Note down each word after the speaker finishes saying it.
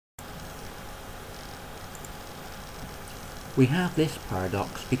We have this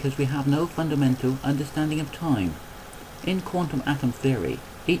paradox because we have no fundamental understanding of time. In quantum atom theory,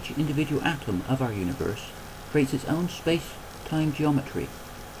 each individual atom of our universe creates its own space-time geometry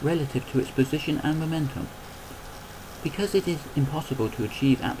relative to its position and momentum. Because it is impossible to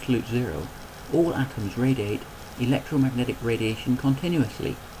achieve absolute zero, all atoms radiate electromagnetic radiation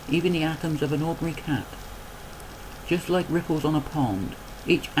continuously, even the atoms of an ordinary cat. Just like ripples on a pond,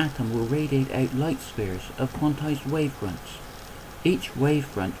 each atom will radiate out light spheres of quantized wavefronts. Each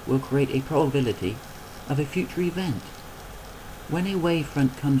wavefront will create a probability of a future event. When a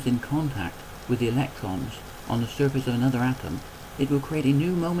wavefront comes in contact with the electrons on the surface of another atom, it will create a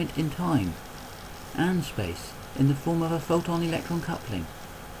new moment in time and space in the form of a photon-electron coupling.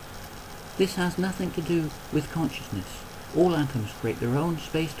 This has nothing to do with consciousness. All atoms create their own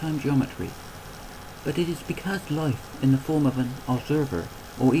space-time geometry. But it is because life in the form of an observer,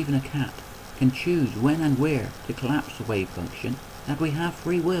 or even a cat, can choose when and where to collapse the wave function that we have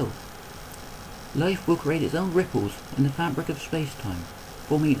free will. Life will create its own ripples in the fabric of space-time,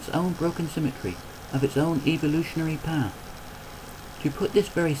 forming its own broken symmetry of its own evolutionary path. To put this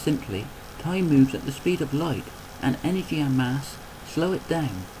very simply, time moves at the speed of light, and energy and mass slow it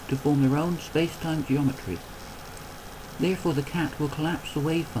down to form their own space-time geometry. Therefore the cat will collapse the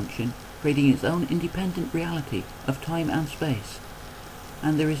wave function, creating its own independent reality of time and space,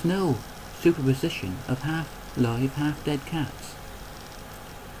 and there is no superposition of half-live, half-dead cats.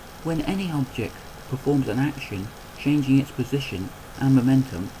 When any object performs an action changing its position and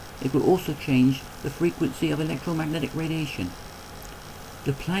momentum, it will also change the frequency of electromagnetic radiation.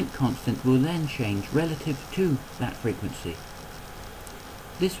 The Planck constant will then change relative to that frequency.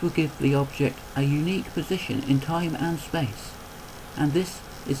 This will give the object a unique position in time and space, and this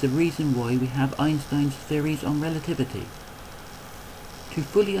is the reason why we have Einstein's theories on relativity. To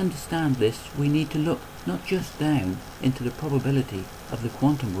fully understand this, we need to look not just down into the probability of the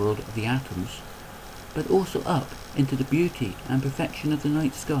quantum world of the atoms, but also up into the beauty and perfection of the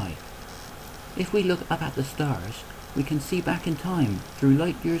night sky. If we look up at the stars, we can see back in time through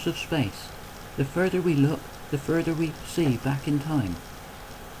light years of space. The further we look, the further we see back in time.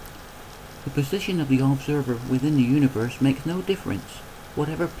 The position of the observer within the universe makes no difference.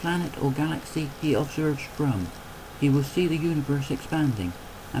 Whatever planet or galaxy he observes from, he will see the universe expanding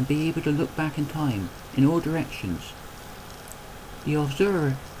and be able to look back in time in all directions. The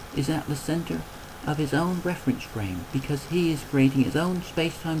observer is at the center of his own reference frame because he is creating his own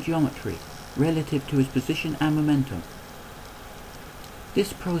space-time geometry relative to his position and momentum.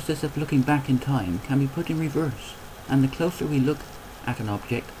 This process of looking back in time can be put in reverse, and the closer we look at an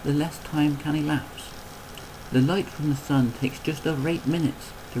object, the less time can elapse. The light from the sun takes just over 8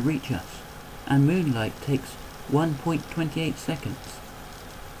 minutes to reach us, and moonlight takes 1.28 seconds.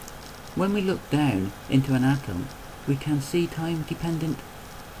 When we look down into an atom, we can see time-dependent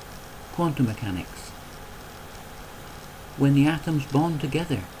quantum mechanics. When the atoms bond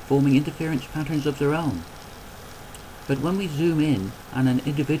together, forming interference patterns of their own. But when we zoom in on an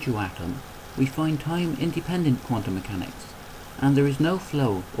individual atom, we find time-independent quantum mechanics, and there is no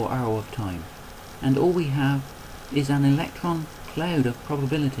flow or arrow of time, and all we have is an electron cloud of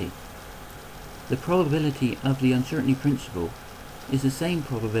probability. The probability of the uncertainty principle is the same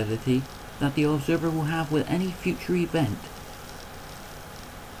probability that the observer will have with any future event.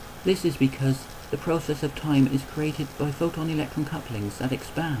 This is because the process of time is created by photon-electron couplings that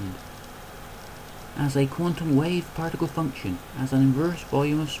expand as a quantum wave particle function as an inverse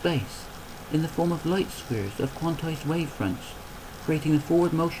volume of space in the form of light spheres of quantized wavefronts, creating the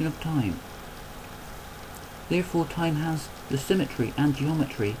forward motion of time. Therefore time has the symmetry and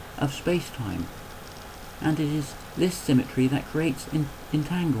geometry of space-time, and it is this symmetry that creates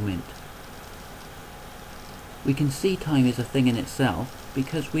entanglement. We can see time is a thing in itself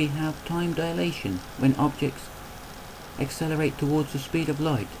because we have time dilation when objects accelerate towards the speed of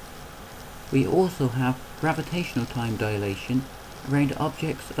light. We also have gravitational time dilation around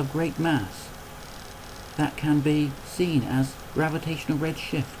objects of great mass that can be seen as gravitational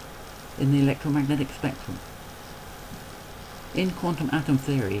redshift in the electromagnetic spectrum. In quantum atom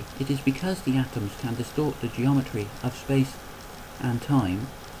theory, it is because the atoms can distort the geometry of space and time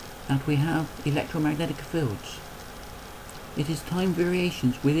that we have electromagnetic fields. It is time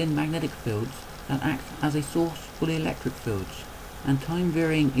variations within magnetic fields that act as a source for the electric fields, and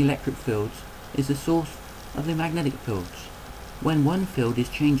time-varying electric fields is the source of the magnetic fields. When one field is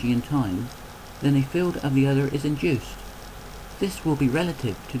changing in time, then a field of the other is induced. This will be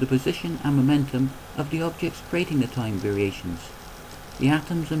relative to the position and momentum of the objects creating the time variations, the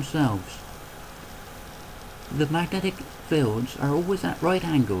atoms themselves. The magnetic fields are always at right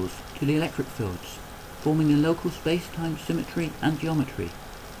angles to the electric fields, forming a local space-time symmetry and geometry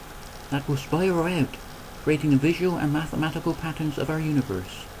that will spiral out, creating the visual and mathematical patterns of our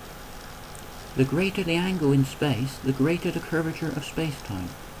universe. The greater the angle in space, the greater the curvature of space-time,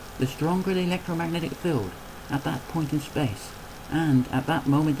 the stronger the electromagnetic field at that point in space and at that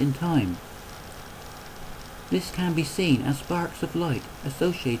moment in time. This can be seen as sparks of light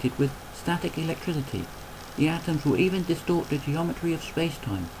associated with static electricity. The atoms will even distort the geometry of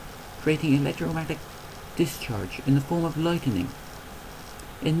space-time, creating electromagnetic discharge in the form of lightning.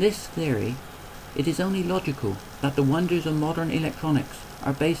 In this theory, it is only logical that the wonders of modern electronics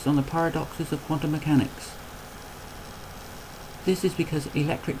are based on the paradoxes of quantum mechanics. This is because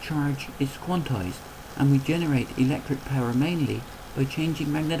electric charge is quantized, and we generate electric power mainly by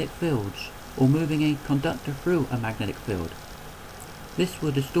changing magnetic fields or moving a conductor through a magnetic field. This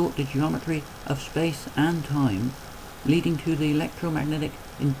will distort the geometry of space and time, leading to the electromagnetic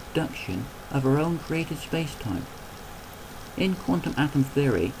induction of our own created space-time. In quantum atom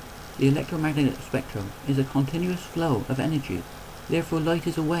theory, the electromagnetic spectrum is a continuous flow of energy, therefore light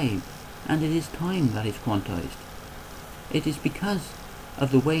is a wave, and it is time that is quantized. It is because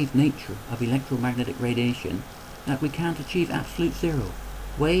of the wave nature of electromagnetic radiation that we can't achieve absolute zero.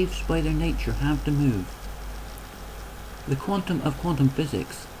 Waves by their nature have to move. The quantum of quantum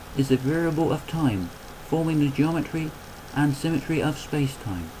physics is the variable of time, forming the geometry and symmetry of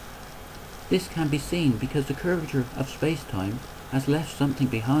space-time. This can be seen because the curvature of space-time has left something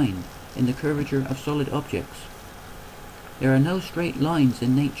behind in the curvature of solid objects. There are no straight lines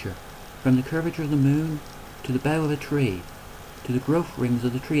in nature, from the curvature of the moon to the bough of a tree, to the growth rings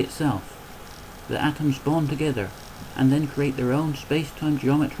of the tree itself. The atoms bond together and then create their own space-time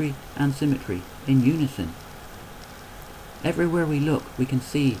geometry and symmetry in unison. Everywhere we look, we can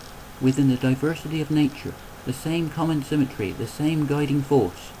see, within the diversity of nature, the same common symmetry, the same guiding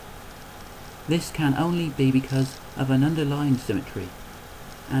force. This can only be because of an underlying symmetry,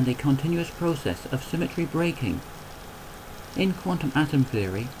 and a continuous process of symmetry breaking. In quantum atom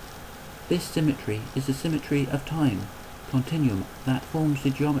theory, this symmetry is the symmetry of time continuum that forms the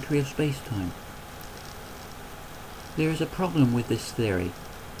geometry of space-time. There is a problem with this theory.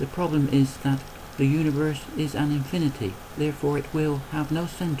 The problem is that the universe is an infinity, therefore it will have no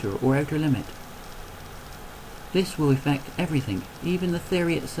center or outer limit. This will affect everything, even the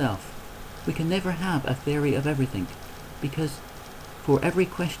theory itself. We can never have a theory of everything, because for every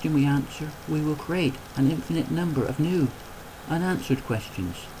question we answer, we will create an infinite number of new, unanswered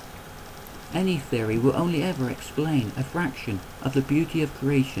questions. Any theory will only ever explain a fraction of the beauty of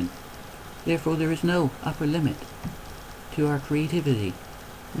creation. Therefore there is no upper limit to our creativity,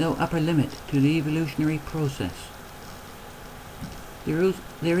 no upper limit to the evolutionary process.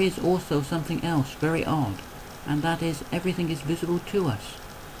 There is also something else very odd, and that is everything is visible to us.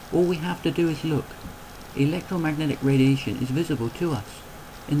 All we have to do is look. Electromagnetic radiation is visible to us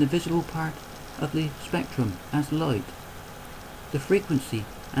in the visible part of the spectrum as light. The frequency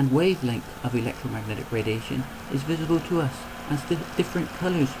and wavelength of electromagnetic radiation is visible to us as different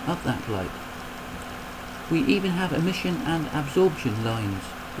colors of that light. We even have emission and absorption lines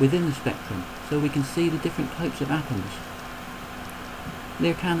within the spectrum, so we can see the different types of atoms.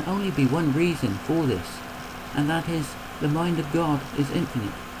 There can only be one reason for this, and that is the mind of God is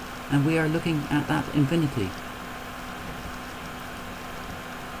infinite, and we are looking at that infinity